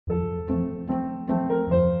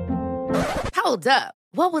Hold up.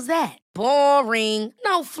 What was that? Boring.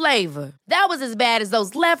 No flavor. That was as bad as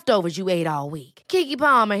those leftovers you ate all week. Keke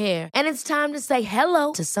Palmer here, and it's time to say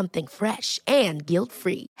hello to something fresh and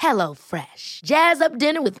guilt-free. Hello Fresh. Jazz up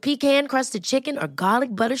dinner with pecan-crusted chicken or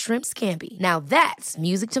garlic butter shrimp scampi. Now that's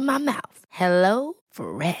music to my mouth. Hello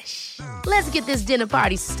Fresh. Let's get this dinner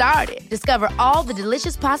party started. Discover all the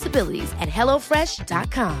delicious possibilities at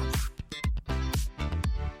hellofresh.com.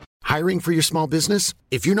 Hiring for your small business?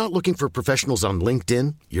 If you're not looking for professionals on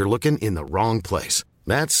LinkedIn, you're looking in the wrong place.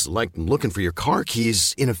 That's like looking for your car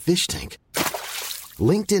keys in a fish tank.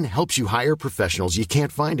 LinkedIn helps you hire professionals you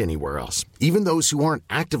can't find anywhere else, even those who aren't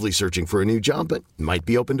actively searching for a new job but might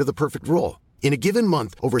be open to the perfect role. In a given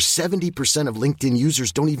month, over 70% of LinkedIn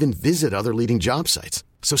users don't even visit other leading job sites.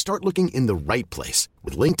 So start looking in the right place.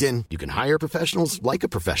 With LinkedIn, you can hire professionals like a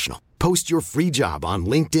professional. Post your free job on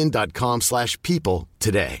linkedin.com/people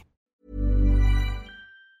today.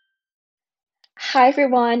 Hi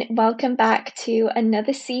everyone, welcome back to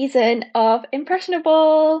another season of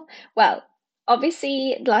Impressionable. Well,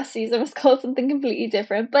 obviously last season was called something completely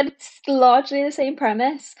different, but it's largely the same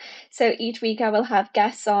premise. So each week I will have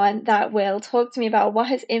guests on that will talk to me about what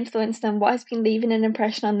has influenced them, what has been leaving an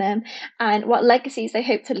impression on them, and what legacies they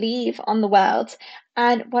hope to leave on the world.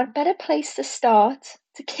 And what better place to start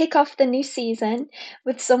to kick off the new season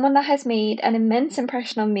with someone that has made an immense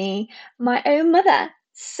impression on me, my own mother.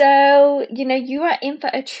 So, you are in for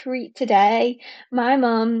a treat today. My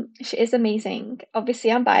mum, she is amazing.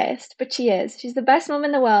 Obviously, I'm biased, but she is. She's the best mum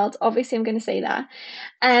in the world. Obviously, I'm going to say that.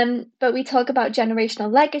 But we talk about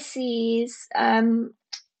generational legacies,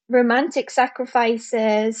 romantic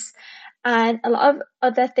sacrifices, and a lot of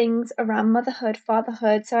other things around motherhood,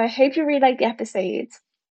 fatherhood. So I hope you really like the episode.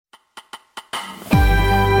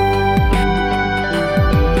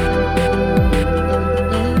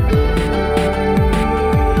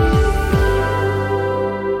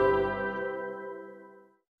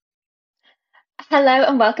 Hello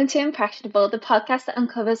and welcome to Impressionable, the podcast that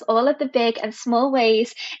uncovers all of the big and small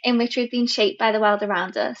ways in which we've been shaped by the world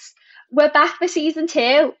around us. We're back for season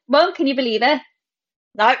 2. Mum, can you believe it?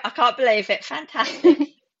 No, I can't believe it. Fantastic.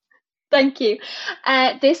 Thank you.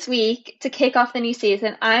 This week, to kick off the new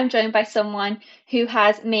season, I am joined by someone who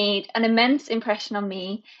has made an immense impression on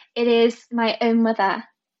me. It is my own mother,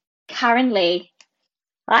 Karen Lee.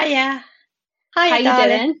 Hiya. Hi, how you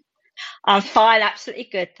doing? I'm fine, absolutely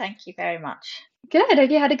good. Thank you very much. Good.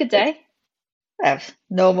 Have you had a good day? Well,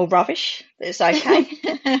 normal rubbish, but it's okay.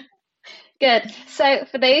 Good. So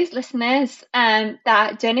for those listeners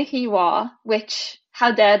that don't know who you are, which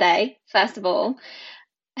how dare they, first of all,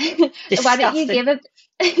 why don't you give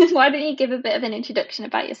a bit of an introduction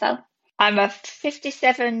about yourself? I'm a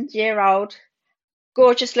 57-year-old,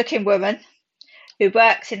 gorgeous-looking woman who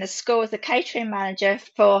works in a school as a catering manager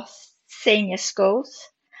for senior schools.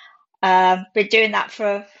 Been doing that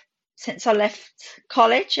since I left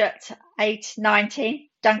college at age 19,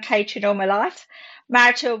 done catering all my life,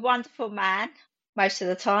 married to a wonderful man most of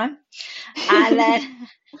the time, and then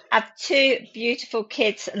have 2 beautiful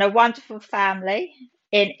kids and a wonderful family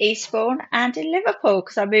in Eastbourne and in Liverpool,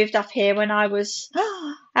 because I moved up here when I was,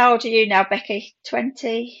 how old are you now, Becky?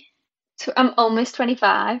 20? I'm almost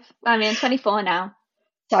 25. I mean, I'm 24 now.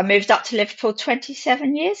 So I moved up to Liverpool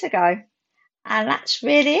 27 years ago. And that's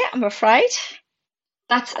really it, I'm afraid.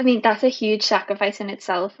 That's a huge sacrifice in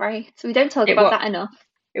itself, right? So we don't talk about that enough.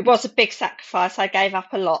 It was a big sacrifice. I gave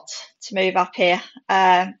up a lot to move up here.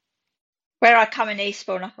 Where I come in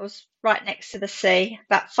Eastbourne, I was right next to the sea,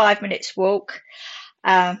 about 5 minutes walk.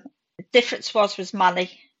 The difference was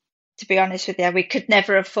money, to be honest with you. We could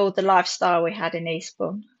never afford the lifestyle we had in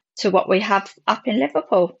Eastbourne to what we have up in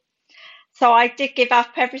Liverpool. So I did give up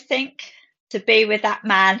everything to be with that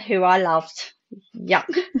man who I loved.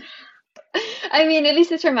 Yuck. I mean, at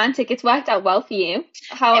least it's romantic. It's worked out well for you.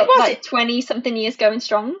 How, like 20-something years going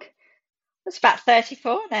strong? It's about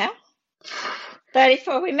 34 now.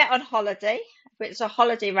 34. We met on holiday. It was a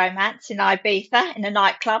holiday romance in Ibiza in a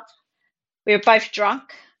nightclub. We were both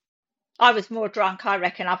drunk. I was more drunk, I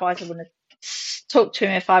reckon. Otherwise, I wouldn't have talked to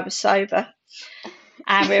him if I was sober.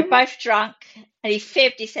 And we were both drunk. And he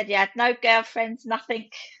fibbed. He said he had no girlfriends, nothing.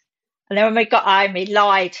 And then when we got home, he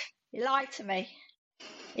lied. He lied to me.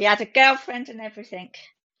 He had a girlfriend and everything.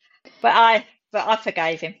 But I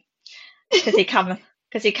forgave him because he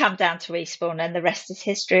come down to Eastbourne, and the rest is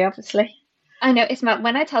history, obviously. I know, it's mad.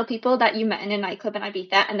 When I tell people that you met in a nightclub in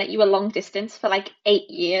Ibiza and that you were long distance for like 8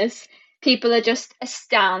 years, people are just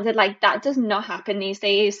astounded. Like, that does not happen these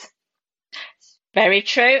days. Very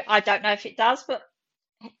true. I don't know if it does, but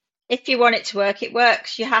if you want it to work, it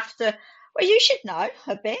works. You have to. Well, you should know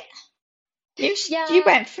a bit.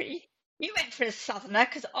 You You went for a southerner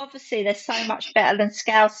because obviously they're so much better than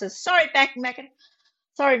Scousers. Sorry, Megan.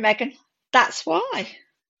 Sorry, Megan. That's why.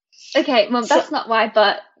 Okay, well, So, that's not why,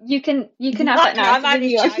 but you can have that okay, I'm narrative if only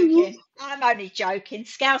you want. joking. I'm only joking.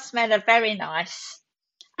 Scouse men are very nice,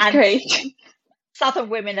 and Great. Southern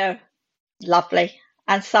women are lovely,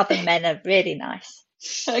 and Southern men are really nice.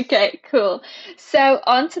 Okay, cool. So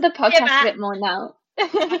on to the Yeah, podcast a Matt. bit more now.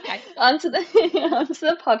 Okay. On to the onto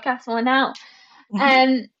the podcast more now. Mhm.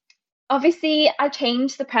 Um, Obviously I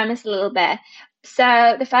changed the premise a little bit.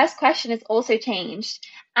 So the first question is also changed.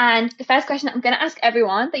 And the first question that I'm going to ask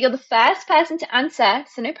everyone that you're the first person to answer,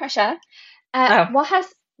 so no pressure. Oh.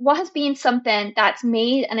 What has been something that's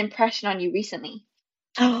made an impression on you recently?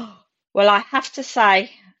 Well, I have to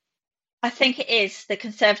say, I think it is the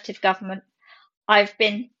Conservative government. I've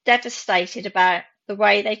been devastated about the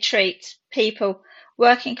way they treat people,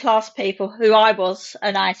 working class people who I was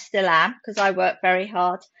and I still am because I work very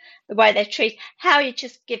hard. The way they treat how you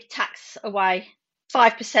just give tax away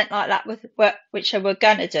 5% like that with work, which we're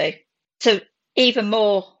going to do to even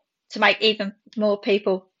more to make even more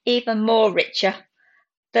people even more richer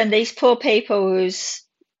than these poor people who's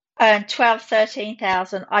earn 12,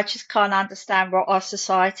 13,000. I just can't understand what our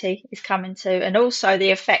society is coming to, and also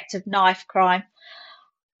the effect of knife crime.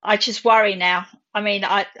 I just worry now. I mean,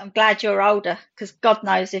 I'm glad you're older because God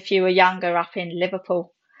knows if you were younger up in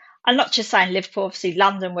Liverpool. I'm not just saying Liverpool, obviously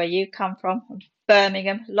London, where you come from,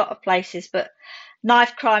 Birmingham, a lot of places, but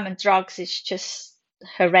knife crime and drugs is just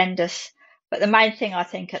horrendous. But the main thing I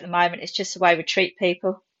think at the moment is just the way we treat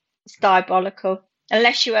people. It's diabolical.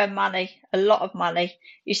 Unless you earn money, a lot of money,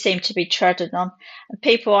 you seem to be treaded on. And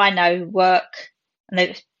people I know who work,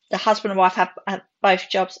 and the husband and wife have both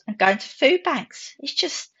jobs and going to food banks. It's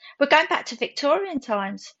just, we're going back to Victorian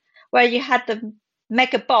times where you had the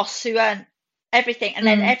mega boss who earned everything and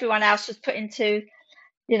then Mm, everyone else was put into,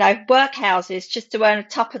 workhouses just to earn a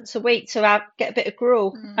tuppence a week to get a bit of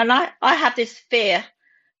gruel. mm. And I have this fear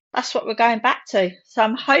that's what we're going back to. So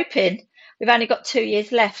I'm hoping we've only got 2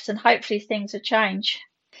 years left and hopefully things will change.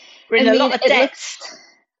 We're I in a mean, lot of it debts. looks,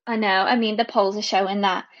 I know, I mean, the polls are showing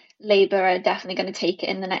that Labour are definitely going to take it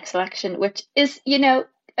in the next election, which is,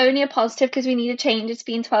 only a positive because we need a change. It's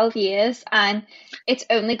been 12 years and it's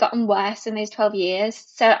only gotten worse in those 12 years.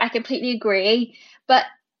 So I completely agree. But,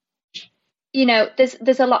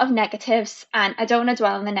 there's a lot of negatives and I don't want to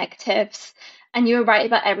dwell on the negatives. And you were right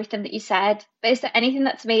about everything that you said. But is there anything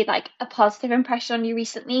that's made like a positive impression on you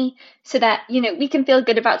recently so that, we can feel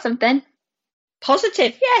good about something?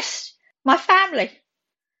 Positive, yes. My family.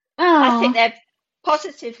 I think Oh,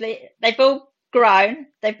 they've all grown.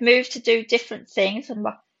 They've moved to do different things. And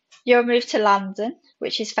you're moved to London,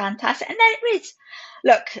 which is fantastic. And there is,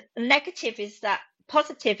 look, negative is that,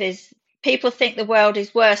 positive is people think the world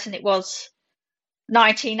is worse than it was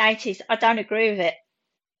 1980s. I don't agree with it.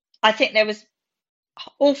 I think there was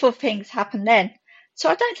awful things happened then. So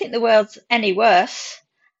I don't think the world's any worse.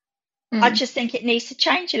 I mm, just think it needs to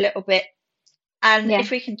change a little bit. And yeah.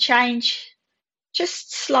 if we can change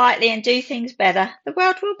just slightly and do things better, the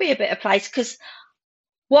world will be a better place. Because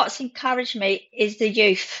what's encouraged me is the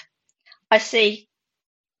youth. I see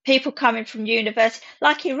people coming from university,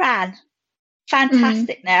 like Iran, Mm,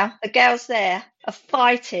 fantastic now. The girls there are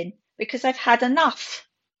fighting because they've had enough.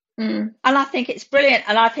 mm, And I think it's brilliant.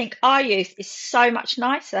 And I think our youth is so much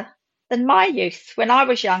nicer than my youth when I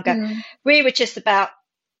was younger. mm, We were just about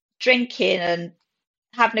drinking and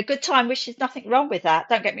having a good time, which is nothing wrong with that.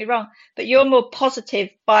 Don't get me wrong. But you're more positive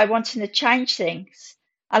by wanting to change things.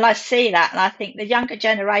 And I see that. And I think the younger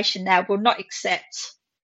generation now will not accept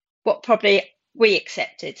what probably we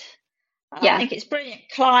accepted. And I yeah. think it's brilliant.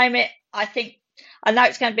 Climate, I know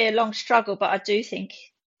it's going to be a long struggle, but I do think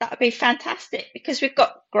that would be fantastic because we've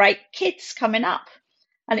got great kids coming up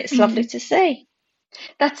and it's lovely Mm. to see.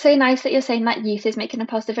 That's so nice that you're saying that youth is making a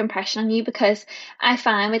positive impression on you because I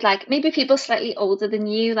find with like maybe people slightly older than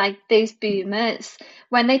you, like those boomers,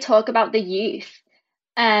 when they talk about the youth,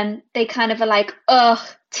 they kind of are like, oh,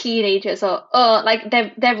 teenagers or oh, like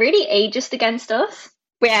they're really ageist against us.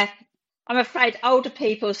 Where I'm afraid older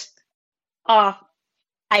people are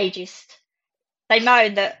ageist. They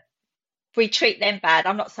moan that we treat them bad.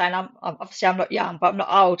 I'm not saying obviously I'm not young, but I'm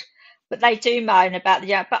not old. But they do moan about the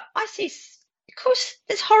young. But I see, of course,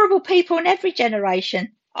 there's horrible people in every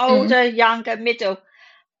generation, Mm, older, younger, middle.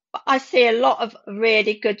 But I see a lot of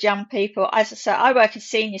really good young people. As I say, I work in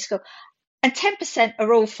senior school, and 10%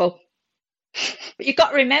 are awful. But you've got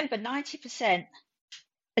to remember, 90%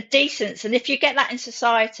 are decent. And if you get that in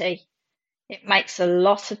society, it makes a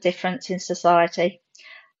lot of difference in society.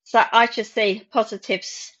 So I just see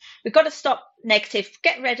positives. We've got to stop negative,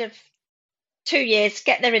 get rid of 2 years,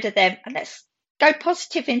 get rid of them, and let's go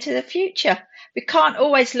positive into the future. We can't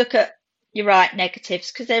always look at, you're right,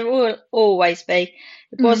 negatives, because there will always be.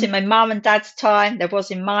 It was in my mum and dad's time, there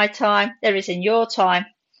was in my time, there is in your time.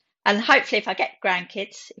 And hopefully if I get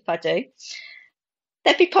grandkids, if I do,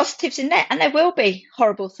 there'll be positives in there, and there will be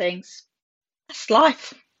horrible things. That's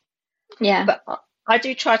life. Yeah. But I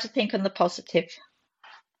do try to think on the positive.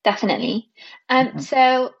 Definitely.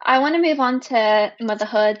 So I want to move on to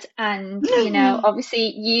motherhood, and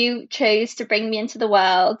obviously you chose to bring me into the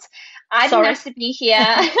world. I didn't Sorry. have to be here.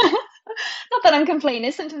 Not that I'm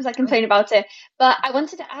complaining, sometimes I complain about it, but I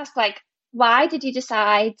wanted to ask, like, why did you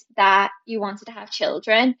decide that you wanted to have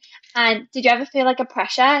children? And did you ever feel like a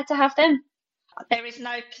pressure to have them? There is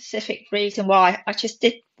no specific reason why. I just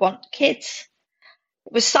did want kids.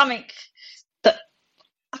 It was something that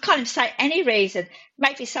I can't even say any reason.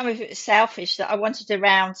 Maybe some of it was selfish, that I wanted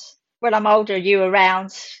around, when I'm older, you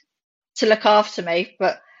around to look after me.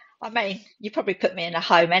 But I mean, you probably put me in a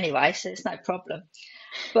home anyway, so it's no problem.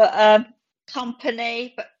 But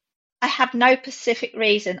company, but I have no specific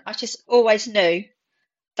reason. I just always knew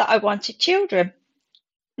that I wanted children.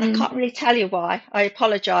 I can't really tell you why. I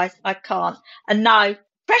apologise. I can't. And no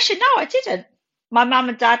pressure. No, I didn't. My mum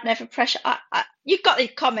and dad never pressure. You got the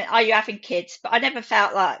comment, are you having kids? But I never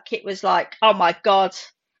felt like it was like, oh my God,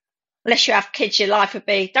 unless you have kids, your life would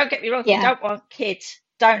be. Don't get me wrong. If you don't want kids,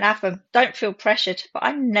 don't have them. Don't feel pressured. But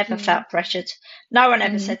I never felt pressured. No one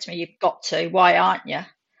ever said to me, you've got to. Why aren't you?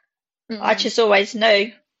 I just always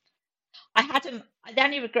knew. I had them. The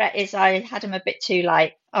only regret is I had them a bit too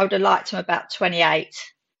late. I would have liked them about 28.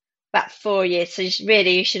 About 4 years. So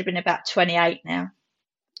you should have been about 28 now.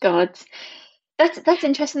 God. That's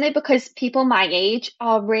interesting though, because people my age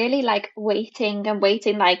are really like waiting and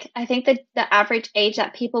waiting. Like, I think that the average age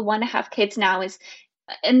that people want to have kids now is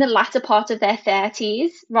in the latter part of their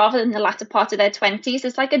 30s rather than the latter part of their 20s.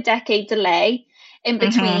 It's like a decade delay in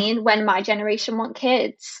between when my generation want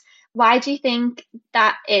kids. Why do you think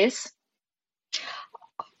that is?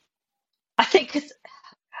 I think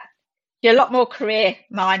you're a lot more career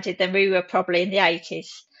minded than we were probably in the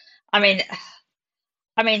 80s. I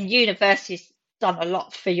mean, university's done a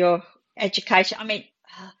lot for your education. I mean,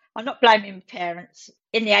 I'm not blaming parents.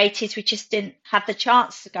 In the 80s, we just didn't have the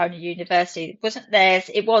chance to go to university. It wasn't theirs.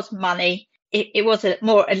 It was money. It was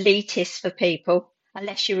more elitist for people,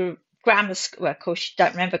 unless you were grammar school. Well, of course, you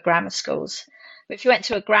don't remember grammar schools. But if you went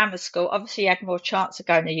to a grammar school, obviously you had more chance of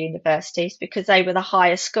going to universities because they were the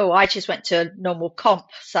higher school. I just went to a normal comp.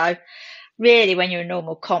 So really, when you're a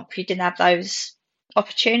normal comp, you didn't have those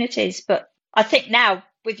opportunities. But I think now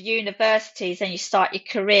with universities, and you start your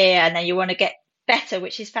career and then you want to get better,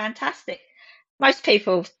 which is fantastic. Most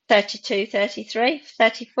people 32, 33,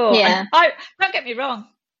 34. Yeah. And don't get me wrong,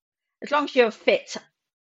 as long as you're fit.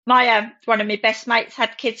 My one of my best mates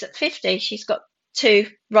had kids at 50. She's got 2,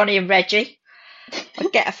 Ronnie and Reggie.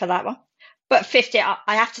 I'd get her for that one. But 50, I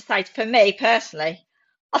have to say, for me personally,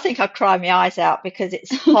 I think I'd cry my eyes out because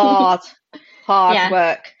it's hard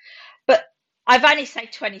work. But I've only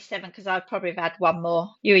said 27 because I'd probably have had one more.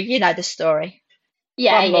 You know the story.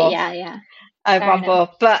 Yeah. One more.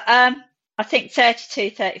 But I think 32,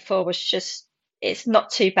 34 was just, it's not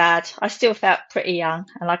too bad. I still felt pretty young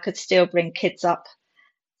and I could still bring kids up.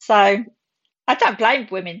 So I don't blame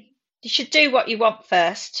women. You should do what you want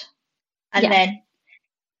first. And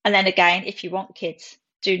then again, if you want kids,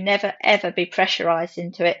 do never, ever be pressurized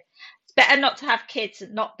into it. It's better not to have kids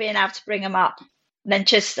and not being able to bring them up than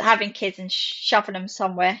just having kids and shoving them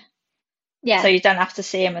somewhere. Yeah. So you don't have to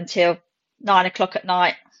see them until 9 o'clock at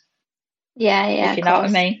night. Yeah. If you know what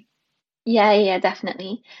I mean. Yeah,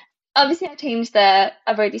 definitely. Obviously, I've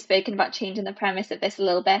already spoken about changing the premise of this a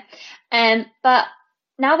little bit. But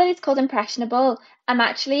now that it's called Impressionable, I'm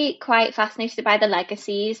actually quite fascinated by the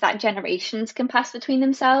legacies that generations can pass between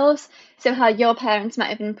themselves. So how your parents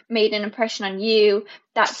might have made an impression on you,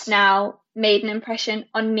 that's now made an impression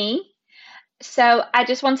on me. So I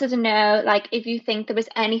just wanted to know, like, if you think there was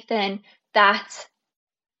anything that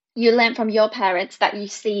you learned from your parents that you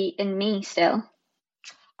see in me still.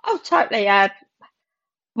 Oh, totally.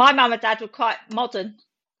 My mum and dad were quite modern.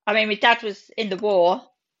 I mean, my dad was in the war.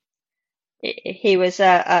 He was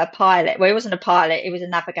a pilot. Well, he wasn't a pilot. He was a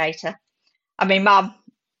navigator. I mean, mum,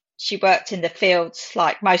 she worked in the fields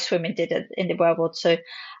like most women did in the World War II.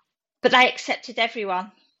 But they accepted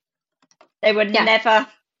everyone. They were never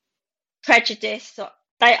prejudiced.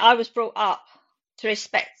 I was brought up to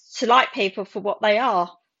respect, to like people for what they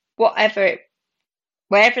are, wherever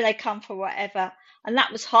they come from, whatever. And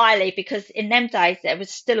that was highly because in them days there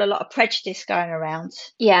was still a lot of prejudice going around.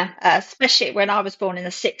 Yeah. Especially when I was born in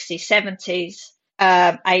the 60s, 70s.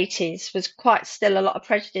 80s was quite still a lot of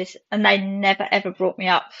prejudice, and they never ever brought me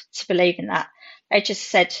up to believe in that. They just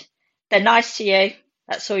said they're nice to you,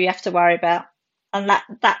 that's all you have to worry about, and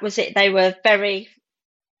that was it. They were very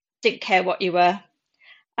didn't care what you were.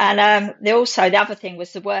 And they also, the other thing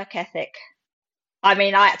was the work ethic. I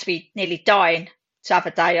mean, I had to be nearly dying to have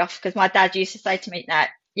a day off, because my dad used to say to me, "No,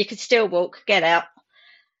 you can still walk, get out."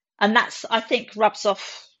 And that's, I think, rubs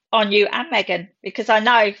off on you and Megan, because I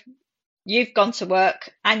know you've gone to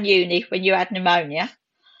work and uni when you had pneumonia,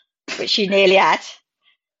 which you nearly had.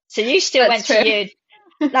 So you still went to uni.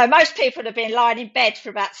 No, most people have been lying in bed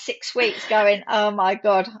for about 6 weeks going, "Oh my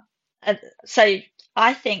God." And so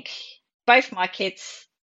I think both my kids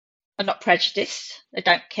are not prejudiced. They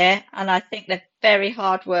don't care. And I think they're very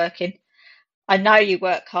hard working. I know you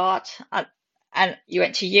work hard, and you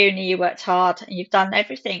went to uni, you worked hard, and you've done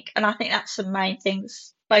everything. And I think that's the main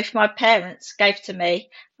things both my parents gave to me.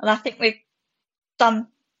 And I think we've done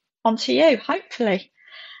onto you, hopefully.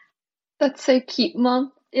 That's so cute,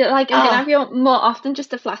 Mum. Like, I'm gonna have you more often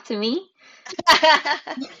just to flatter me.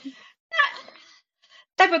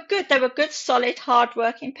 They were good. They were good, solid,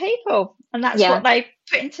 hard-working people, and that's Yeah. what they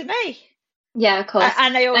put into me. Yeah, of course.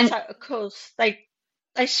 And they also, of course, they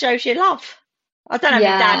showed you love. I don't know.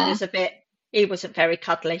 My dad was he wasn't very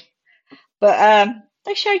cuddly, but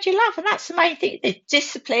they showed you love, and that's the main thing. They're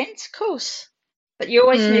disciplined, of course, but you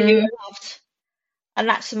always knew you were loved, and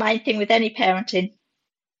that's the main thing with any parenting.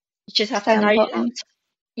 You just have to know you're loved.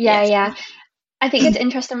 Yeah, yeah. I think it's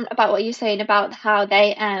interesting about what you're saying about how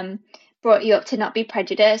they brought you up to not be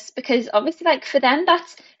prejudiced, because obviously, like, for them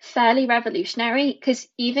that's fairly revolutionary, because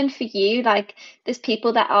even for you, like, there's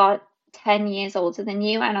people that are 10 years older than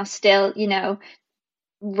you and are still,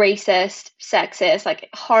 racist, sexist, like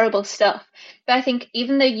horrible stuff. But I think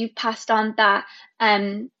even though you've passed on that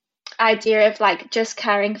idea of like just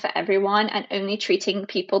caring for everyone and only treating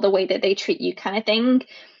people the way that they treat you kind of thing,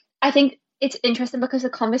 I think it's interesting because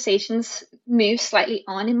the conversations move slightly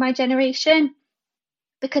on in my generation,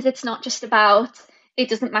 because it's not just about, it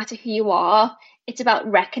doesn't matter who you are, it's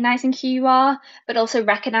about recognizing who you are, but also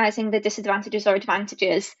recognizing the disadvantages or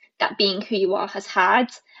advantages that being who you are has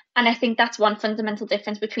had. And I think that's one fundamental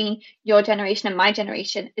difference between your generation and my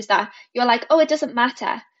generation, is that you're like, oh, it doesn't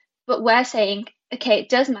matter. But we're saying, okay, it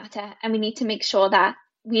does matter. And we need to make sure that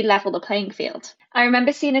we level the playing field. I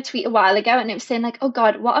remember seeing a tweet a while ago and it was saying like, oh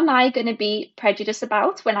God, what am I going to be prejudiced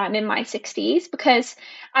about when I'm in my 60s? Because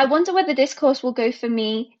I wonder whether this course will go for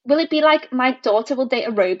me. Will it be like my daughter will date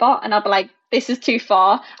a robot and I'll be like, this is too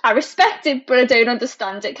far. I respect it, but I don't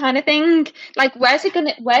understand it kind of thing. Like, where's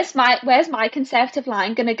my conservative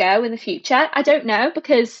line gonna go in the future? I don't know,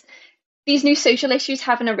 because these new social issues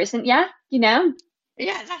haven't arisen yet, Yeah,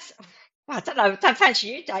 well, I don't know. I don't fancy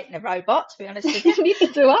you dating a robot, to be honest with you.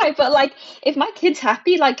 Neither do I. But like, if my kid's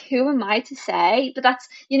happy, like, who am I to say? But that's,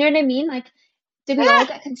 you know what I mean? Like, did we all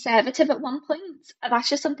get conservative at one point? That's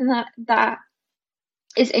just something that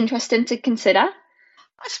is interesting to consider.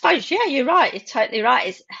 I suppose, yeah, you're right. You're totally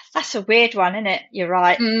right. That's a weird one, isn't it? You're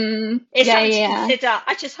right. It's something to consider.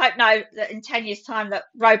 I just hope now that in 10 years' time that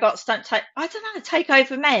robots don't take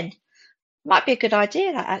over men. Might be a good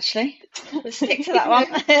idea, that, actually. We'll stick to that one.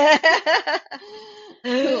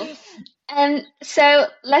 Cool. So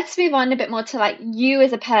let's move on a bit more to like you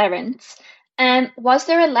as a parent. Was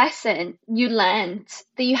there a lesson you learned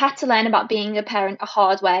that you had to learn about being a parent a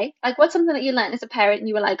hard way? Like, what's something that you learned as a parent and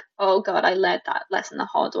you were like, oh God, I learned that lesson the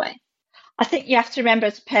hard way? I think you have to remember,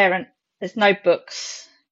 as a parent, there's no books.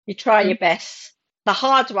 You try your best. The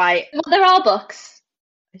hard way. Well, there are books.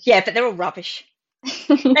 Yeah, but they're all rubbish.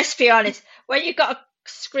 Let's be honest. When you've got a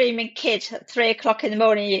screaming kid at 3 o'clock in the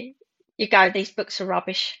morning, you go, these books are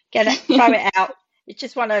rubbish. Get it, throw it out. You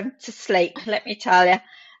just want them to sleep, let me tell you.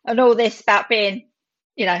 And all this about being,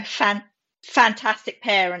 fantastic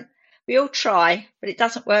parent. We all try, but it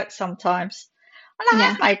doesn't work sometimes. And I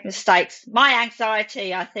have made mistakes. My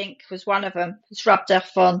anxiety, I think, was one of them. It's rubbed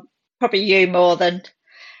off on probably you more than.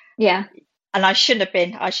 Yeah. And I shouldn't have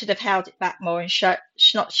been. I should have held it back more and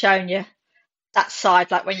not shown you that side,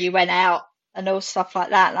 like when you went out and all stuff like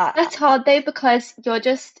that. Like, that's hard though, because you're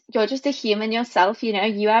just a human yourself.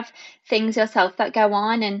 You have things yourself that go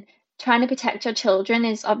on, and trying to protect your children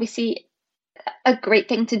is obviously a great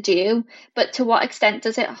thing to do, but to what extent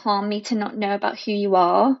does it harm me to not know about who you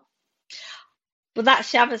are? Well,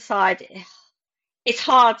 that's the other side. It's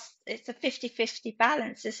hard. It's a 50-50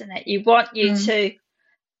 balance, isn't it? You want you to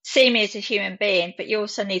see me as a human being, but you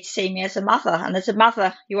also need to see me as a mother. And as a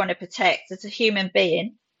mother, you want to protect. As a human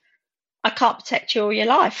being, I can't protect you all your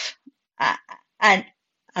life. And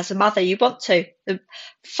as a mother, you want to. The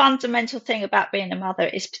fundamental thing about being a mother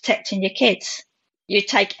is protecting your kids. you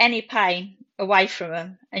take any pain away from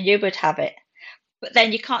them and you would have it. But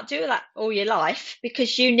then you can't do that all your life,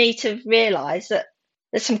 because you need to realise that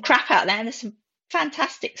there's some crap out there and there's some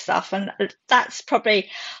fantastic stuff. And that's probably,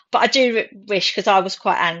 but I do wish, because I was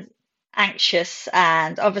quite anxious,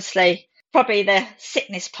 and obviously probably the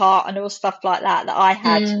sickness part and all stuff like that I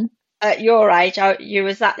had at your age. You were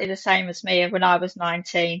exactly the same as me when I was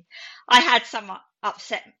 19. I had some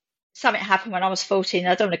upset, something happened when I was 14.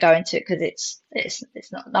 I don't want to go into it because it's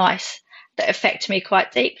not nice. That affected me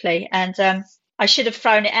quite deeply, and I should have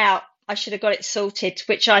thrown it out. I should have got it sorted,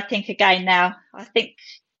 which I think again now, I think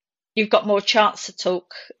you've got more chance to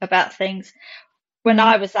talk about things. When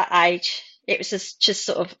I was that age, it was just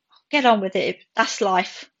sort of get on with it. That's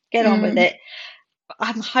life. Get on with it. But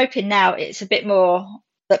I'm hoping now it's a bit more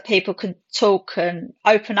that people can talk and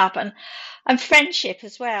open up, and friendship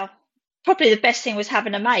as well. Probably the best thing was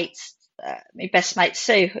having a mate, my best mate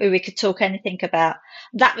Sue, who we could talk anything about.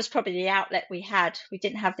 That was probably the outlet we had. We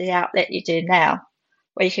didn't have the outlet you do now,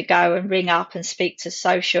 where you could go and ring up and speak to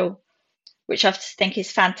social, which I think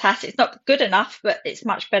is fantastic. It's not good enough, but it's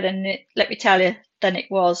much better let me tell you, than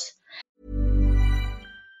it was.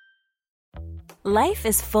 Life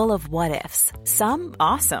is full of what-ifs. Some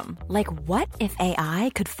awesome, like what if AI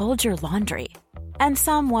could fold your laundry? And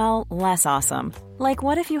some, well, less awesome, like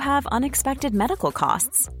what if you have unexpected medical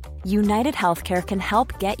costs? United Healthcare can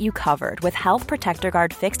help get you covered with Health Protector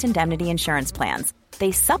Guard fixed indemnity insurance plans.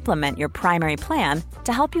 They supplement your primary plan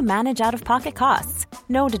to help you manage out-of-pocket costs.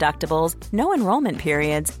 No deductibles, no enrollment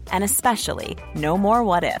periods, and especially no more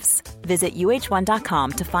what-ifs. Visit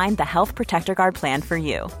uh1.com to find the Health Protector Guard plan for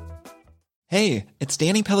you. Hey, it's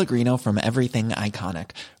Danny Pellegrino from Everything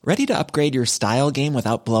Iconic. Ready to upgrade your style game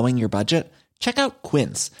without blowing your budget? Check out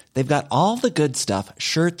Quince. They've got all the good stuff,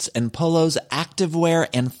 shirts and polos, activewear,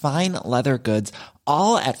 and fine leather goods,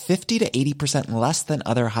 all at 50 to 80% less than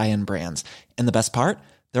other high-end brands. And the best part?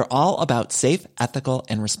 They're all about safe, ethical,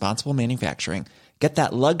 and responsible manufacturing. Get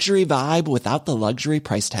that luxury vibe without the luxury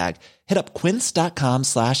price tag. Hit up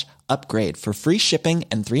quince.com/upgrade for free shipping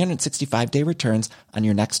and 365-day returns on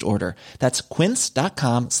your next order. That's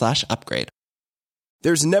quince.com/upgrade.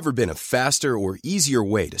 There's never been a faster or easier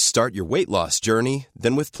way to start your weight loss journey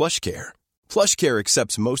than with PlushCare. PlushCare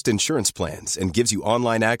accepts most insurance plans and gives you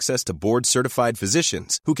online access to board-certified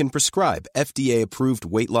physicians who can prescribe FDA-approved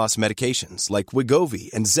weight loss medications like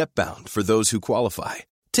Wegovy and Zepbound for those who qualify.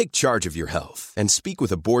 Take charge of your health and speak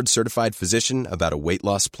with a board-certified physician about a weight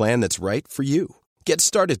loss plan that's right for you. Get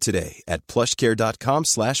started today at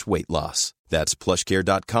plushcare.com/weight-loss. That's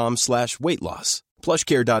plushcare.com/weight-loss.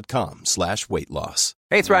 plushcare.com/weight-loss.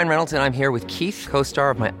 Hey, it's Ryan Reynolds, and I'm here with Keith,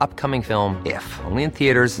 co-star of my upcoming film, If, only in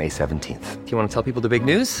theaters May 17th. Do you want to tell people the big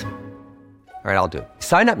news? All right, I'll do it.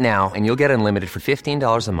 Sign up now and you'll get unlimited for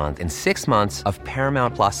 $15 a month and 6 months of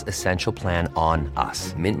Paramount Plus Essential Plan on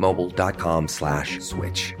us.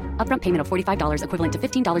 mintmobile.com/switch. Upfront payment of $45 equivalent to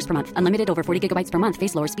 $15 per month. Unlimited over 40 gigabytes per month.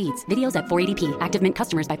 Face lower speeds. Videos at 480p. Active Mint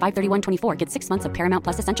customers by 531.24 get 6 months of Paramount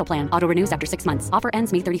Plus Essential Plan. Auto renews after 6 months. Offer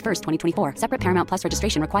ends May 31st, 2024. Separate Paramount Plus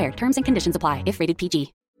registration required. Terms and conditions apply if rated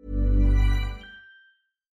PG.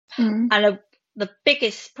 And the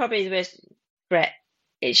biggest, probably the most regret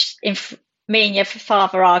is me and your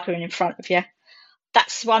father arguing in front of you.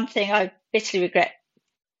 That's one thing I bitterly regret.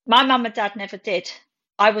 My mum and dad never did.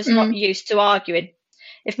 I was not used to arguing.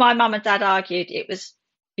 If my mum and dad argued, it was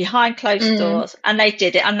behind closed doors, and they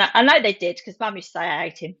did it. And I know they did, because mum used to say I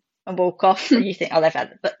hate him and walk off, and you think, oh, they've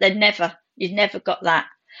had it. But you'd never got that.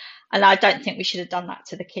 And I don't think we should have done that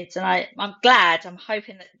to the kids. And I'm glad, I'm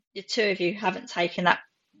hoping that the two of you haven't taken that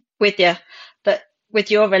with you, but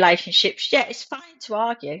with your relationships, yeah, it's fine to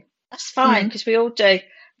argue. That's fine, because we all do.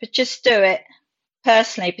 But just do it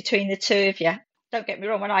personally between the two of you. Don't get me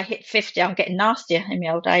wrong, when I hit 50, I'm getting nastier in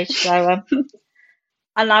my old age. So,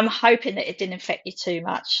 and I'm hoping that it didn't affect you too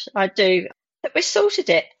much. I do. But we sorted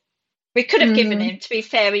it. We could have given him, to be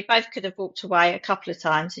fair, we both could have walked away a couple of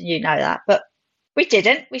times, and you know that. But we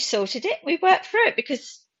didn't. We sorted it. We worked through it,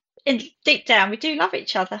 because deep down, we do love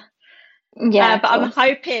each other. Yeah. But I'm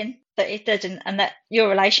hoping that it didn't, and that your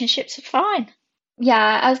relationships are fine.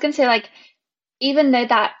 Yeah, I was going to say, like, even though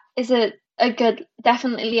that is a good,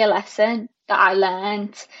 definitely a lesson that I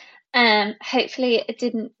learned, hopefully it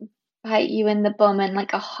didn't bite you in the bum in,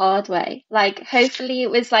 like, a hard way. Like, hopefully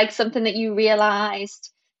it was, like, something that you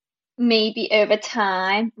realised maybe over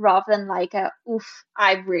time, rather than, like, oof,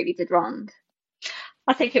 I really did wrong.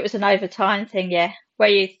 I think it was an over time thing, yeah, where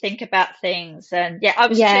you think about things. And, yeah, I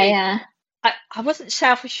was I wasn't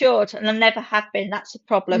self-assured, and I never have been. That's a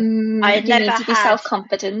problem. You need to be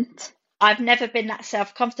self-confident. I've never been that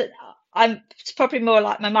self-confident. It's probably more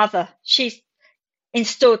like my mother. She's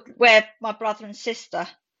installed where my brother and sister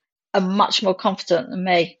are much more confident than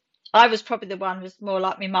me. I was probably the one who was more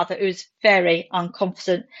like my mother, who was very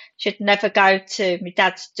unconfident. She'd never go to my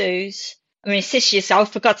dad's do's. I mean, sister used to say, oh,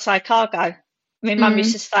 for God's sake, I'll go. My mum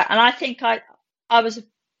used to say, and I think I was a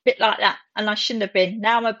bit like that, and I shouldn't have been.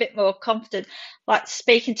 Now I'm a bit more confident, like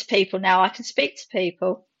speaking to people now. I can speak to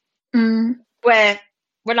people. Where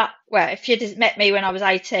if you'd met me when I was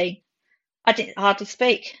 18, I didn't hardly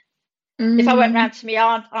speak. If I went round to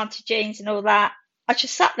my Auntie Jean's and all that, I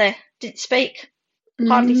just sat there, didn't speak,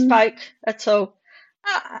 hardly spoke at all.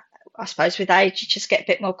 I suppose with age, you just get a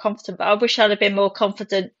bit more confident, but I wish I'd have been more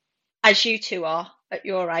confident as you two are at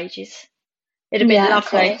your ages. It'd have been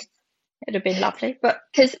lovely. It'd have been lovely. But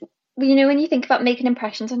because, you know, when you think about making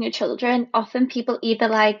impressions on your children, often people either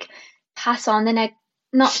like pass on the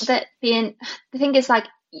thing is like,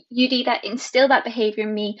 you'd either instill that behavior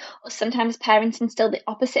in me, or sometimes parents instill the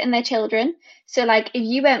opposite in their children. So like, if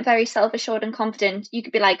you weren't very self-assured and confident, you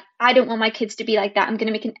could be like, I don't want my kids to be like that. I'm going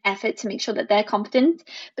to make an effort to make sure that they're confident.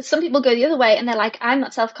 But some people go the other way and they're like, I'm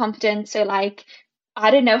not self-confident, so like,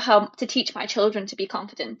 I don't know how to teach my children to be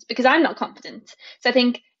confident because I'm not confident. So I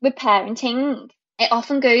think with parenting, it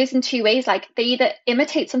often goes in two ways. Like, they either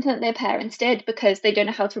imitate something that their parents did because they don't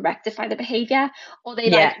know how to rectify the behavior, or they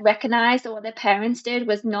like recognize that what their parents did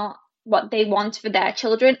was not what they want for their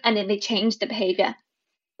children, and then they change the behavior.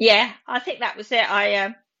 Yeah, I think that was it.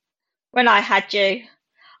 When I had you,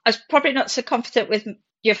 I was probably not so confident with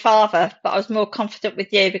your father, but I was more confident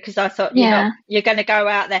with you because I thought, you're going to go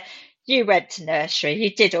out there. You went to nursery,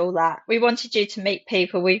 you did all that. We wanted you to meet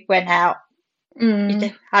people. We went out.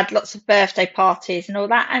 You had lots of birthday parties and all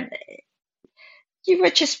that, and you were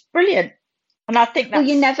just brilliant. And I think that's... Well,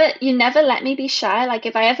 you never let me be shy. Like,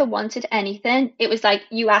 if I ever wanted anything, it was like,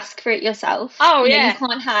 you ask for it yourself. Oh, you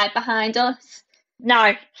can't hide behind us.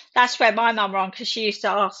 No, that's where my mum wrong, because she used to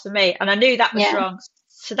ask for me, and I knew that was wrong.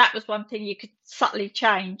 So that was one thing you could subtly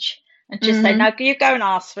change and just say, no, you go and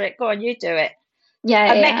ask for it. Go on, you do it.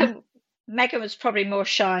 Megan was probably more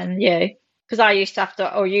shy than you, because I used to have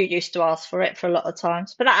to, or you used to ask for it for a lot of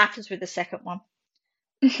times. But that happens with the second one.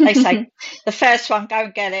 They say, the first one, go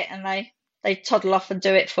and get it, and they toddle off and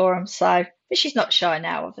do it for them. So, but she's not shy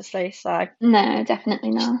now, obviously. So no,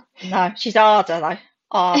 definitely not. No, she's harder though.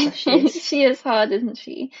 Harder, she is. She is hard, isn't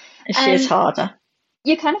she? She is harder.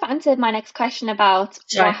 You kind of answered my next question about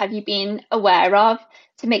what have you been aware of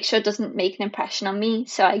to make sure it doesn't make an impression on me.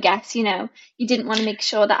 So I guess, you know, you didn't want to make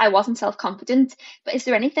sure that I wasn't self-confident. But is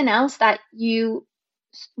there anything else that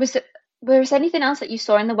was there anything else that you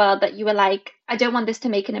saw in the world that you were like, I don't want this to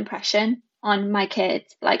make an impression on my kid?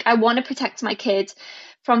 Like, I want to protect my kid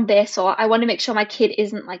from this, or I want to make sure my kid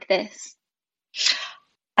isn't like this.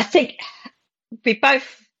 I think me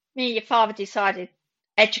and your father decided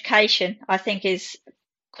education, I think, is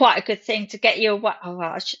quite a good thing to get you away.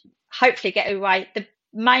 Hopefully get you away. The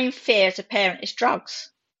main fear as a parent is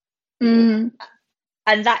drugs. And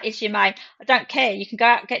that is your main. I don't care. You can go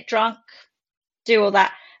out and get drunk, do all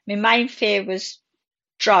that. My main fear was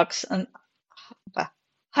drugs. And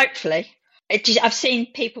hopefully, I've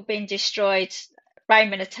seen people being destroyed.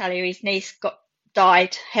 Raymond, I tell you, his niece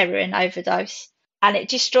died heroin overdose. And it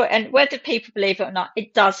destroyed, and whether people believe it or not,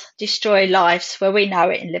 it does destroy lives. Where we know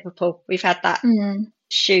it in Liverpool, we've had that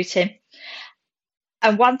shooting.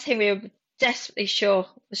 And one thing we were desperately sure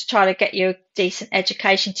was trying to get you a decent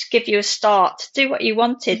education, to give you a start, to do what you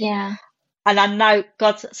wanted. Yeah. And I know,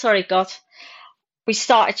 God,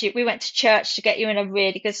 we went to church to get you in a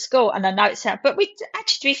really good school, and I know it's out, but we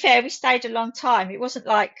actually, to be fair, we stayed a long time. It wasn't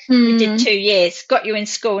like we did 2 years, got you in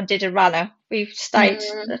school and did a runner. We stayed.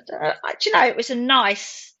 You know, it was a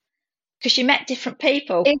nice, because you met different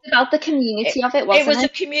people. It's about the community of it, wasn't it? It was a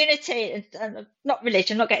community, and not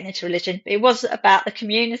religion, not getting into religion, but it was about the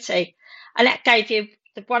community. And that gave you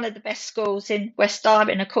one of the best schools in West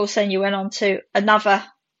Derby. And of course, then you went on to another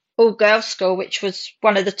all-girls school, which was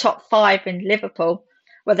one of the top 5 in Liverpool.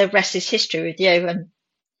 Well, the rest is history with you. And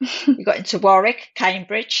you got into Warwick,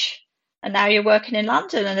 Cambridge, and now you're working in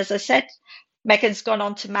London. And as I said, Megan's gone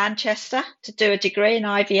on to Manchester to do a degree in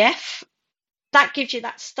IVF. That gives you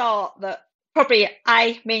that start that probably,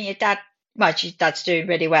 me and your dad, well, your dad's doing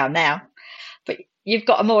really well now, but you've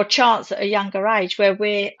got a more chance at a younger age where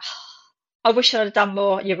I wish I'd have done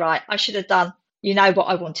more. You're right. I should have done, what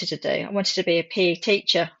I wanted to do. I wanted to be a PE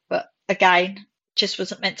teacher, but again, just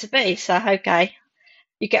wasn't meant to be. So, okay,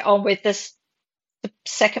 you get on with this, the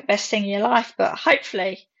second best thing in your life, but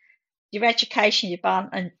hopefully your education, you've done,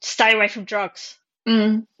 and stay away from drugs.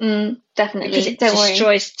 Definitely. Because it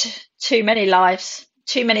destroys too many lives,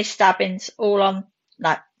 too many stabbings, all on,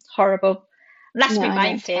 horrible. And that's my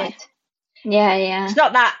main fear. Right. Yeah. It's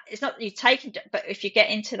not that you take it, but if you get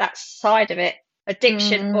into that side of it,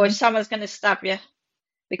 addiction, or if someone's going to stab you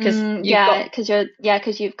because you've got.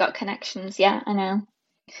 Because you've got connections. Yeah, I know.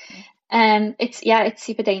 It's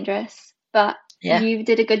super dangerous, but Yeah, you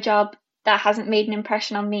did a good job. That hasn't made an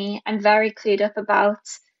impression on me. I'm very clued up about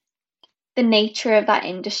the nature of that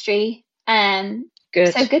industry.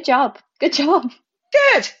 good. So good job. Good job.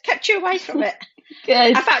 Good. Kept you away from it.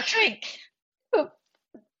 Good. How about drink? Oh,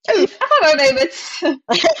 Ooh. I've had my moments.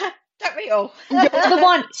 Don't we all? You're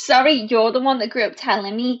the one that grew up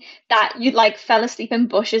telling me that you like fell asleep in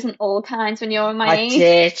bushes and all kinds when you were my I age.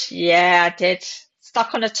 did. Yeah, I did.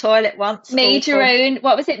 Stuck on a toilet once. Made your Awful. own,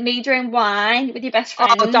 what was it? Made your own wine with your best Oh,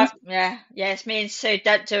 friends. it's me and Sue.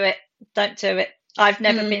 Don't do it. Don't do it. I've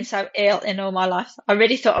never been Mm. so ill in all my life. I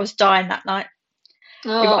really thought I was dying that night.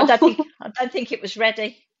 I Oh. don't think it was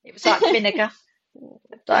ready. It was like vinegar.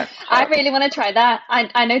 Don't. I Horrible. really want to try that.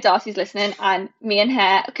 I know Darcy's listening, and me and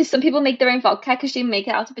her, because some people make their own vodka because you make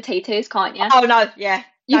it out of potatoes, can't you? Oh no, yeah.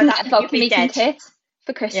 You No, can that get a you'd vodka be making dead. kit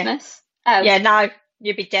for Yeah. Christmas. Oh, Yeah, no,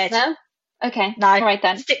 you'd be dead. no? Okay. No. All right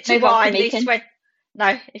then. Stick to No vodka wine. At least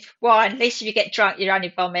making. if wine, at least if you get drunk, you only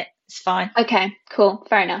vomit. It's fine. Okay, cool.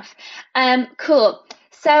 Fair enough. Cool.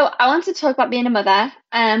 So I want to talk about being a mother,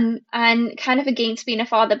 and kind of against being a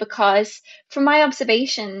father because from my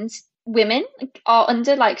observations, women are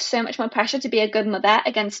under like so much more pressure to be a good mother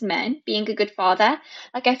against men being a good father.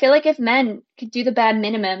 Like I feel like if men could do the bare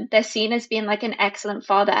minimum, they're seen as being like an excellent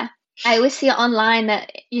father. I always see it online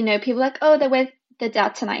that, people are like, oh, they're with the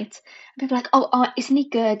dad tonight. And people are like, oh, isn't he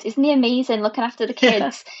good? Isn't he amazing looking after the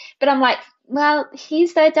kids? But I'm like, well,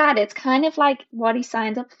 he's their dad. It's kind of like what he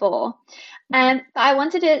signed up for. But I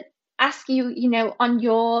wanted to ask you, on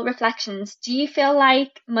your reflections, do you feel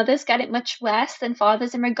like mothers get it much worse than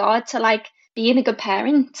fathers in regard to like being a good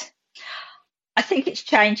parent? I think it's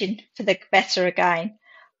changing for the better again.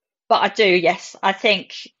 But I do, yes. I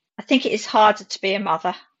think it is harder to be a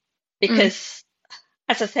mother Mm, because,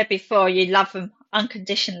 as I said before, you love them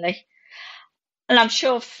unconditionally. And I'm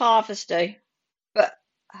sure fathers do, but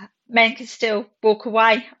men can still walk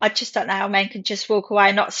away. I just don't know how men can just walk away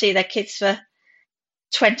and not see their kids for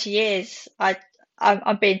 20 years.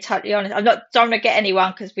 I'm being totally honest. Don't want to get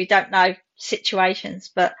anyone because we don't know situations,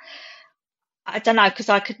 but I don't know because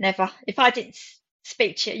I could never. If I didn't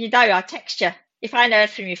speak to you, I text you. If I hadn't heard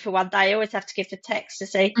from you for one day, I always have to give the text to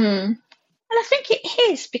see. mm, And I think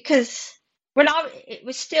it is because it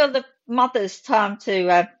was still the mother's time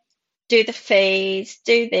to do the feeds,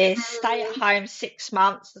 do this, stay at home 6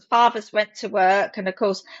 months. The fathers went to work, and of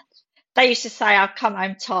course, they used to say, "I've come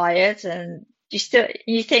home tired," and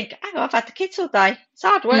you think, "Hang on, I've had the kids all day. It's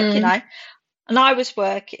hard work, mm. And I was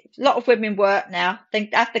working. A lot of women work now. They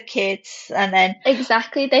have the kids, and then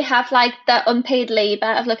Exactly. They have like the unpaid labor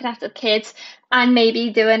of looking after the kids and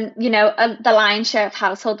maybe doing, the lion's share of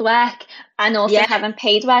household work and also yeah, having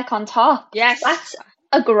paid work on top. yes, That's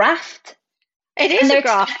a graft. it And is they're a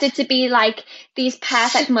graft. expected to be like these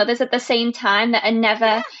perfect mothers at the same time that are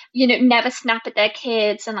never, never snap at their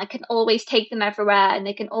kids and like can always take them everywhere and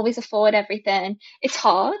they can always afford everything. It's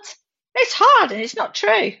hard. It's hard, and it's not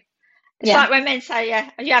true. It's Yeah. like when men say, "Yeah,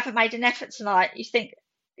 you haven't made an effort tonight." You think,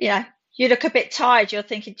 you look a bit tired. You're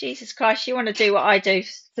thinking, "Jesus Christ, you want to do what I do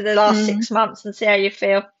for the last Mm, 6 months and see how you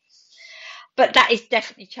feel." But that is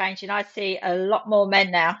definitely changing. I see a lot more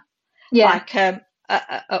men now, yeah. like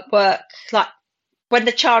at work. Like when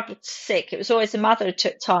the child was sick, it was always the mother who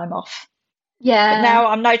took time off. But Yeah. now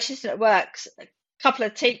I'm noticing at work, a couple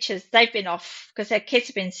of teachers, they've been off because their kids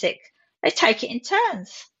have been sick. They take it in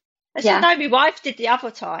turns. They said, Yeah. "No, my wife did the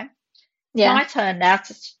other time. It's Yeah. my turn now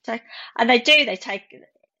to take." And they do. They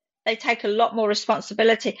take a lot more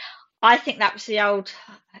responsibility. I think that was the old.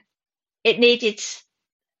 It needed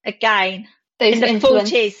again Those in the influence.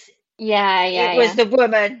 40s. Yeah. It was the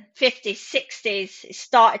woman. 50s, 60s. It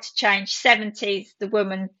started to change. 70s, the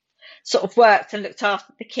woman sort of worked and looked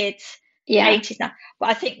after the kids. Yeah. 80s now, but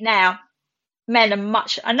I think now men are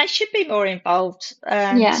and they should be more involved.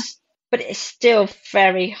 Yeah. But it's still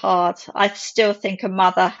very hard. I still think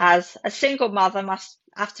a single mother must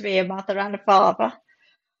have to be a mother and a father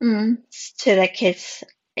Mm. to their kids.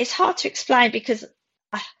 It's hard to explain because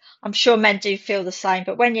I'm sure men do feel the same.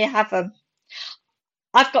 But when you have them,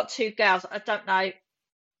 I've got two girls. I don't know.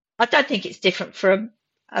 I don't think it's different for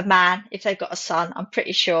a man if they've got a son. I'm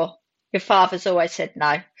pretty sure your father's always said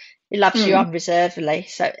no. He loves you Mm. unreservedly.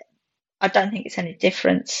 So I don't think it's any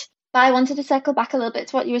difference. But I wanted to circle back a little bit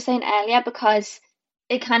to what you were saying earlier because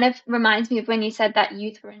it kind of reminds me of when you said that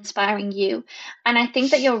youth were inspiring you. And I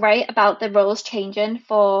think that you're right about the roles changing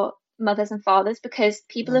for mothers and fathers because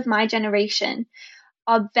people of my generation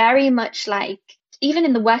are very much like, even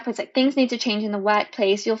in the workplace, like things need to change in the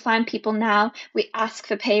workplace. You'll find people now, we ask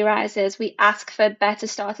for pay rises, we ask for better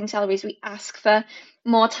starting salaries, we ask for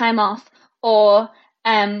more time off, or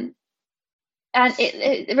and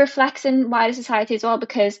it reflects in wider society as well,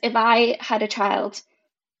 because if I had a child,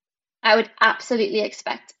 I would absolutely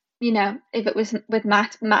expect, if it was with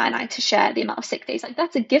Matt and I to share the amount of sick days, like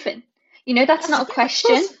that's a given. That's not a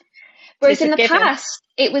question. Whereas in the past,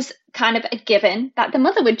 it was kind of a given that the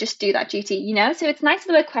mother would just do that duty, So it's nice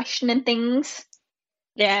that we're questioning things.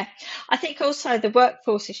 Yeah. I think also the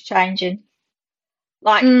workforce is changing.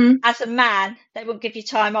 Like, as a man, they won't give you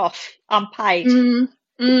time off, unpaid.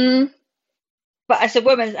 But as a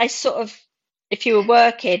woman, they sort of, if you were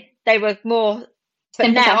working, they were more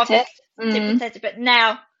sympathetic. Sympathetic, but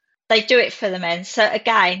now they do it for the men. So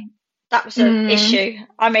again, that was an issue.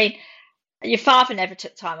 I mean, your father never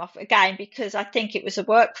took time off, again, because I think it was a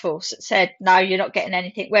workforce that said, no, you're not getting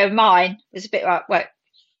anything. Where mine was a bit like, well,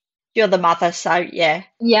 you're the mother, so yeah,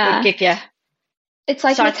 we'll give you. It's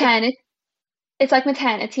like maternity. It's like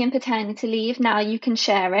maternity and paternity leave. Now you can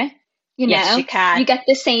share it. Yes, you can. You get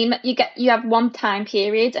the same. You have one time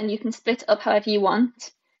period, and you can split it up however you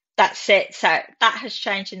want. That's it. So that has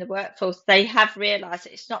changed in the workforce. They have realised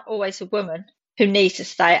that it's not always a woman who needs to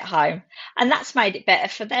stay at home, and that's made it better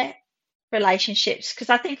for their relationships. Because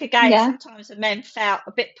I think, again, sometimes the men felt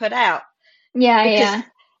a bit put out. Because,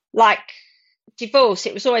 like divorce,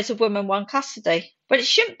 it was always a woman won custody, but it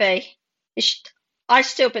shouldn't be. I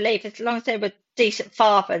still believe, as long as they were a decent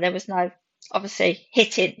father, there was no, obviously,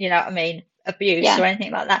 hitting, abuse or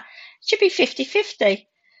anything like that. It should be 50-50.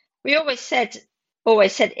 We always said,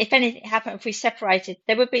 if anything happened, if we separated,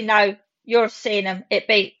 there would be no, you're seeing them. It'd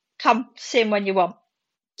be, come see them when you want.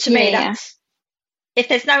 To me, that's, if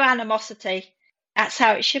there's no animosity, that's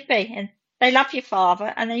how it should be. And they love your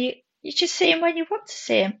father, and then you just see him when you want to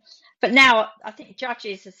see him. But now I think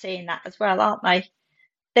judges are seeing that as well, aren't they?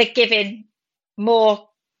 They're giving more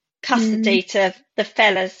custody to the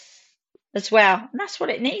fellas as well. And that's what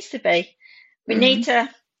it needs to be. We need to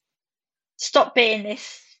stop being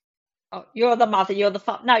this, oh, you're the mother, you're the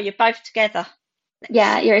father. No, you're both together.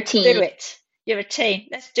 You're a team. Do it. You're a team.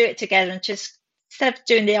 Let's do it together, and just, instead of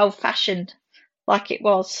doing the old-fashioned like it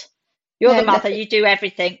was, you're the mother, you do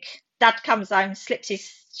everything. Dad comes home, slips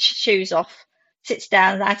his shoes off, sits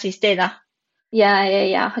down and has his dinner.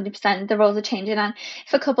 100%. The roles are changing, and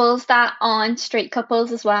for couples that aren't straight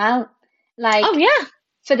couples as well, like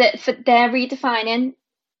for their redefining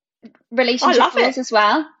relationship roles as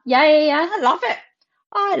well. I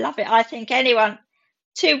love it. I think anyone,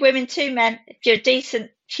 2 women, 2 men, if you're a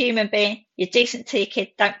decent human being, you're decent to your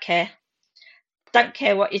kid, don't care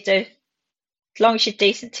what you do, as long as you're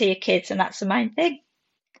decent to your kids, and that's the main thing.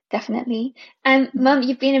 Definitely. Mum,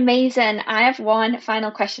 you've been amazing. I have one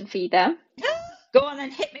final question for you, though. Go on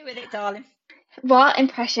and hit me with it, darling. What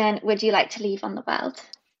impression would you like to leave on the world?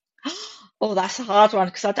 Oh, that's a hard one,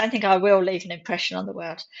 because I don't think I will leave an impression on the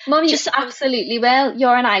world. Mum, you absolutely will.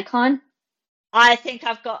 You're an icon. I think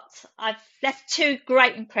I've left 2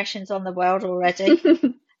 great impressions on the world already.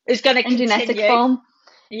 Who's going to continue? Genetic form.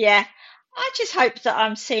 Yeah. I just hope that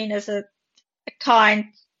I'm seen as a kind,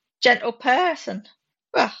 gentle person.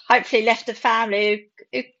 Well, hopefully left a family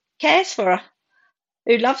who cares for her,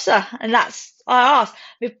 who loves her. And that's, I ask,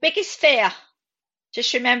 my biggest fear,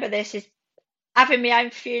 just remember this, is having my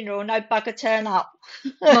own funeral, no bugger turn up.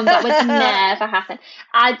 Mum, that would never happen.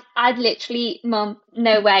 I'd literally, Mum,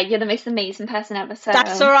 no way. You're the most amazing person ever. So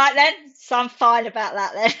that's all right then. So I'm fine about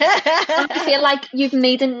that then. I feel like you've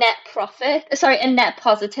made a net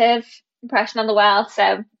positive impression on the world.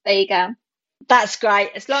 So there you go. That's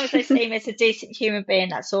great. As long as they see me as a decent human being,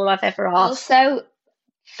 that's all I've ever asked. Also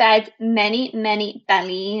fed many, many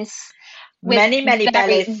bellies. Many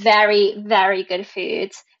bellies. Very, very good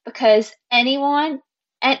food. Because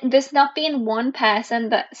there's not been one person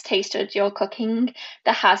that's tasted your cooking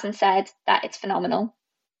that hasn't said that it's phenomenal.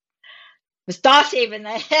 Was Darcy even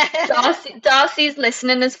there? Darcy's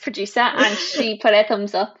listening as producer, and she put a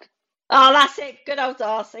thumbs up. Oh, that's it. Good old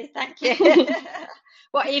Darcy. Thank you.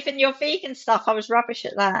 What, even your vegan stuff? I was rubbish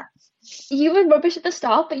at that. You were rubbish at the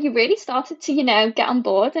start, but you really started to, get on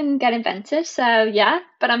board and get inventive. So yeah,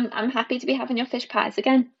 but I'm happy to be having your fish pies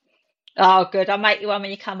again. Oh, good. I'll make you one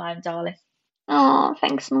when you come home, darling. Oh,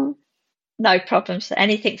 thanks, Mum. No problems.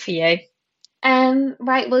 Anything for you.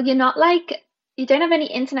 Right. Well, you don't have any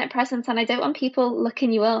internet presence, and I don't want people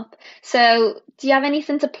looking you up. So do you have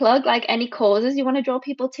anything to plug, like any causes you want to draw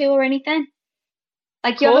people to or anything?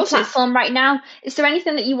 Like, you have a platform right now. Is there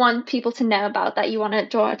anything that you want people to know about that you want to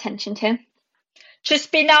draw attention to?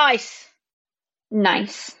 Just be nice.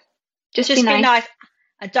 Nice. Just be nice.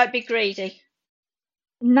 And don't be greedy.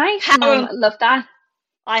 Nice, Power Mum. Love that.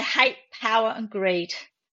 I hate power and greed.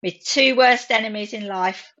 We're two worst enemies in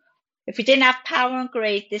life. If we didn't have power and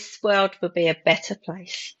greed, this world would be a better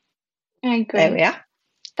place. I agree. There we are.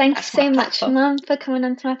 Thank That's you so my much, platform. Mum, for coming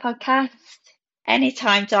onto my podcast.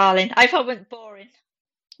 Anytime, darling. I hope I wasn't boring.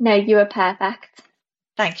 No, you were perfect.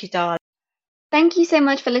 Thank you, darling. Thank you so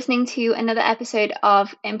much for listening to another episode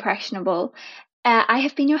of Impressionable. I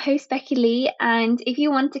have been your host, Becky Lee, and if you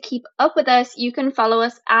want to keep up with us, you can follow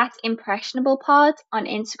us at ImpressionablePod on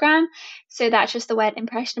Instagram. So that's just the word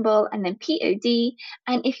impressionable and then POD.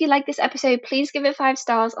 And if you like this episode, please give it 5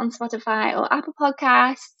 stars on Spotify or Apple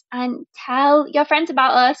Podcasts and tell your friends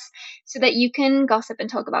about us so that you can gossip and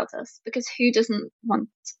talk about us, because who doesn't want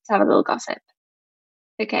to have a little gossip?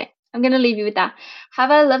 Okay, I'm going to leave you with that. Have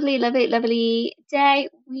a lovely, lovely, lovely day,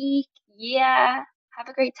 week, year. Have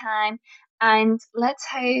a great time. And let's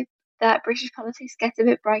hope that British politics gets a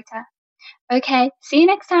bit brighter. Okay, see you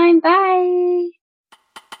next time. Bye.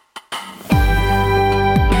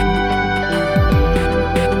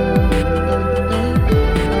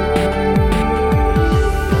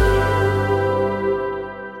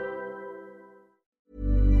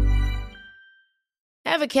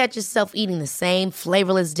 Ever catch yourself eating the same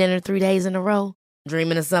flavorless dinner 3 days in a row?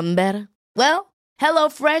 Dreaming of something better? Well,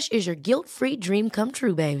 HelloFresh is your guilt-free dream come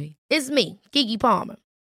true, baby. It's me, Keke Palmer.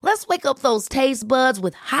 Let's wake up those taste buds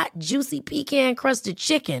with hot, juicy pecan-crusted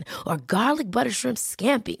chicken or garlic butter shrimp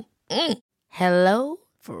scampi. Hello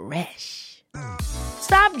Fresh.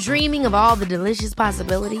 Stop dreaming of all the delicious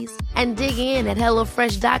possibilities and dig in at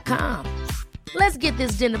HelloFresh.com. Let's get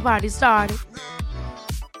this dinner party started.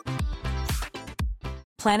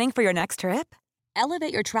 Planning for your next trip?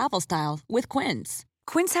 Elevate your travel style with Quince.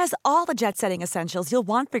 Quince has all the jet-setting essentials you'll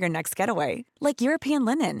want for your next getaway, like European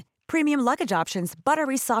linen, premium luggage options,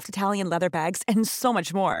 buttery soft Italian leather bags, and so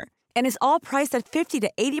much more. And is all priced at 50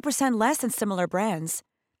 to 80% less than similar brands.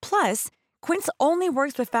 Plus, Quince only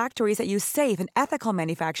works with factories that use safe and ethical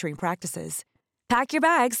manufacturing practices. Pack your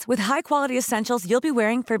bags with high-quality essentials you'll be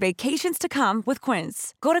wearing for vacations to come with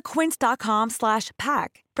Quince. Go to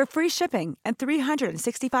quince.com/pack for free shipping and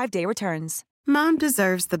 365-day returns. Mom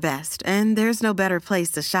deserves the best, and there's no better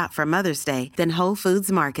place to shop for Mother's Day than Whole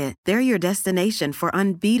Foods Market. They're your destination for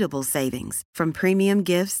unbeatable savings, from premium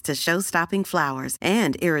gifts to show-stopping flowers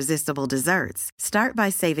and irresistible desserts. Start by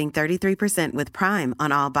saving 33% with Prime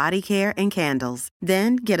on all body care and candles.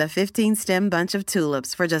 Then get a 15-stem bunch of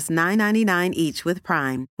tulips for just $9.99 each with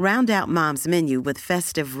Prime. Round out Mom's menu with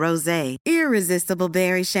festive rosé, irresistible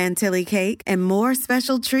berry chantilly cake, and more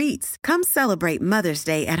special treats. Come celebrate Mother's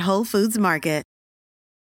Day at Whole Foods Market